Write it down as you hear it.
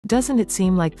Doesn't it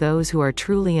seem like those who are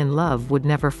truly in love would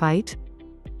never fight?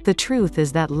 The truth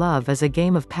is that love is a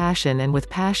game of passion, and with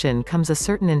passion comes a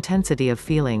certain intensity of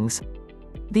feelings.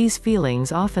 These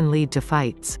feelings often lead to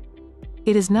fights.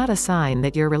 It is not a sign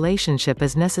that your relationship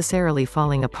is necessarily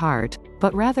falling apart,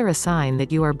 but rather a sign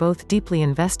that you are both deeply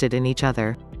invested in each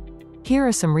other. Here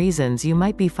are some reasons you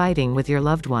might be fighting with your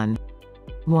loved one.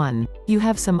 1. You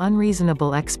have some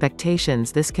unreasonable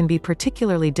expectations. This can be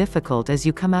particularly difficult as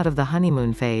you come out of the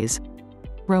honeymoon phase.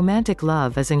 Romantic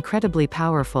love is incredibly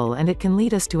powerful, and it can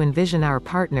lead us to envision our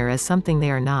partner as something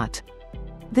they are not.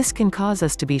 This can cause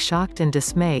us to be shocked and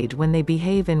dismayed when they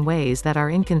behave in ways that are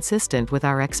inconsistent with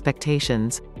our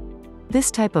expectations.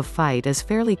 This type of fight is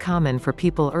fairly common for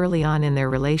people early on in their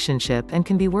relationship and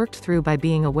can be worked through by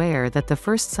being aware that the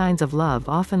first signs of love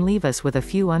often leave us with a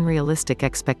few unrealistic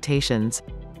expectations.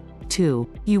 2.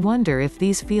 You wonder if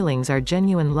these feelings are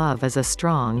genuine. Love is a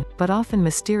strong, but often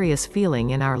mysterious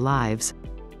feeling in our lives.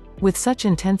 With such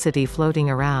intensity floating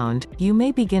around, you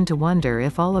may begin to wonder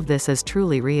if all of this is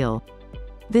truly real.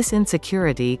 This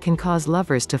insecurity can cause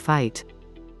lovers to fight.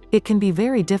 It can be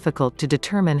very difficult to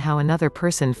determine how another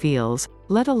person feels,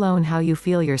 let alone how you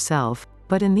feel yourself,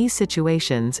 but in these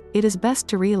situations, it is best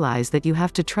to realize that you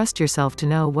have to trust yourself to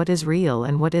know what is real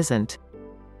and what isn't.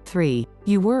 3.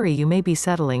 You worry you may be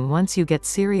settling. Once you get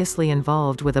seriously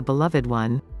involved with a beloved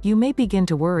one, you may begin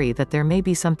to worry that there may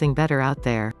be something better out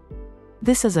there.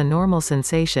 This is a normal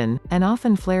sensation, and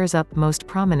often flares up most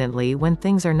prominently when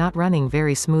things are not running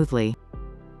very smoothly.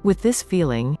 With this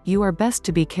feeling, you are best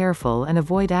to be careful and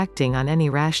avoid acting on any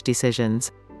rash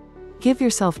decisions. Give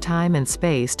yourself time and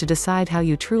space to decide how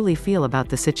you truly feel about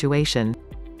the situation.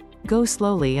 Go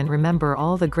slowly and remember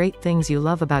all the great things you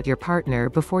love about your partner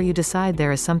before you decide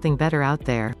there is something better out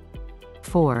there.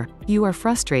 4. You are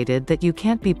frustrated that you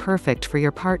can't be perfect for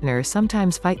your partner.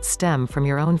 Sometimes fights stem from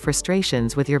your own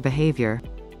frustrations with your behavior.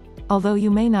 Although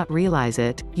you may not realize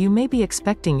it, you may be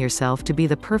expecting yourself to be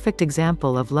the perfect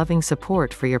example of loving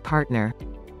support for your partner.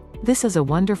 This is a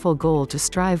wonderful goal to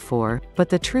strive for, but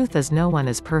the truth is no one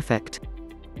is perfect.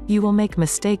 You will make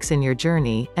mistakes in your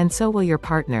journey, and so will your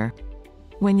partner.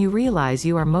 When you realize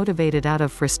you are motivated out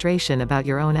of frustration about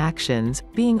your own actions,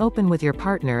 being open with your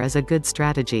partner is a good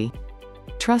strategy.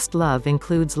 Trust love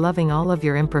includes loving all of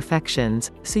your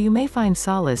imperfections, so you may find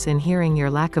solace in hearing your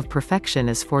lack of perfection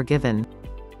is forgiven.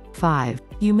 5.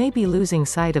 You may be losing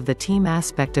sight of the team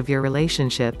aspect of your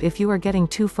relationship. If you are getting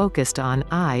too focused on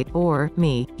I or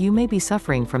me, you may be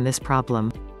suffering from this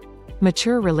problem.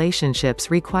 Mature relationships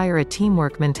require a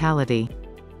teamwork mentality.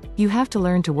 You have to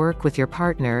learn to work with your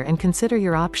partner and consider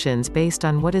your options based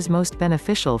on what is most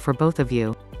beneficial for both of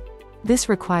you. This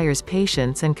requires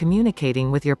patience and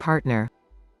communicating with your partner.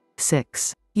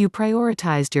 6. You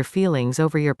prioritized your feelings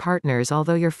over your partner's.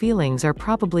 Although your feelings are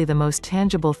probably the most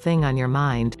tangible thing on your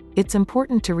mind, it's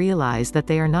important to realize that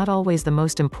they are not always the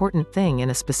most important thing in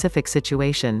a specific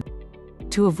situation.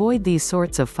 To avoid these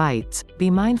sorts of fights, be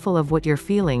mindful of what your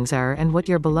feelings are and what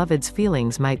your beloved's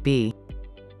feelings might be.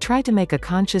 Try to make a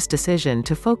conscious decision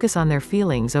to focus on their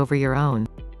feelings over your own.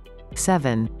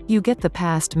 7. You get the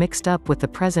past mixed up with the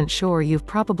present. Sure, you've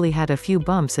probably had a few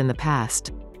bumps in the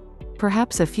past.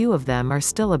 Perhaps a few of them are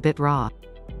still a bit raw.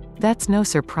 That's no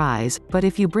surprise, but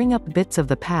if you bring up bits of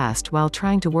the past while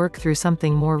trying to work through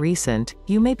something more recent,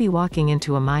 you may be walking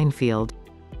into a minefield.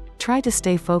 Try to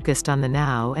stay focused on the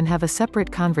now and have a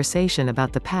separate conversation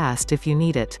about the past if you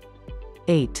need it.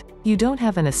 8. You don't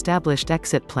have an established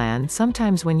exit plan.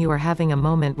 Sometimes when you are having a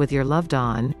moment with your loved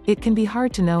one, it can be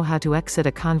hard to know how to exit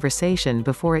a conversation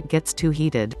before it gets too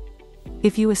heated.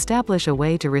 If you establish a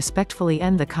way to respectfully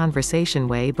end the conversation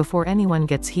way before anyone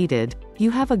gets heated, you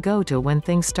have a go-to when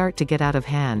things start to get out of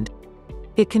hand.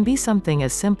 It can be something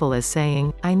as simple as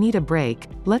saying, "I need a break,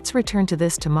 let's return to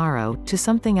this tomorrow," to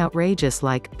something outrageous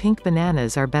like, "Pink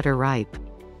bananas are better ripe."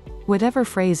 Whatever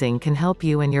phrasing can help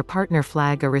you and your partner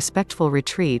flag a respectful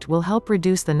retreat will help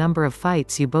reduce the number of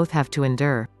fights you both have to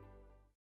endure.